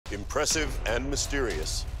Impressive and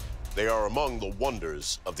mysterious, they are among the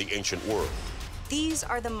wonders of the ancient world. These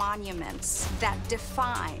are the monuments that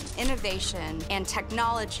define innovation and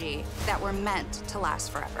technology that were meant to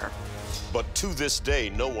last forever. But to this day,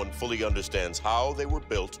 no one fully understands how they were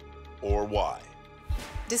built or why.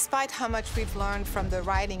 Despite how much we've learned from the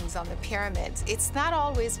writings on the pyramids, it's not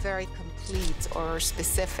always very complete or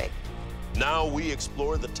specific. Now we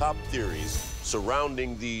explore the top theories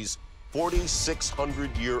surrounding these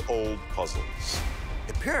 4,600-year-old puzzles.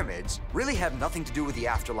 The pyramids really have nothing to do with the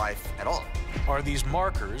afterlife at all. Are these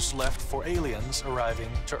markers left for aliens arriving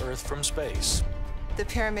to Earth from space? The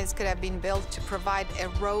pyramids could have been built to provide a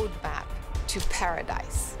roadmap to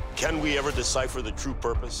paradise. Can we ever decipher the true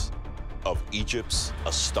purpose of Egypt's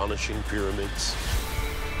astonishing pyramids?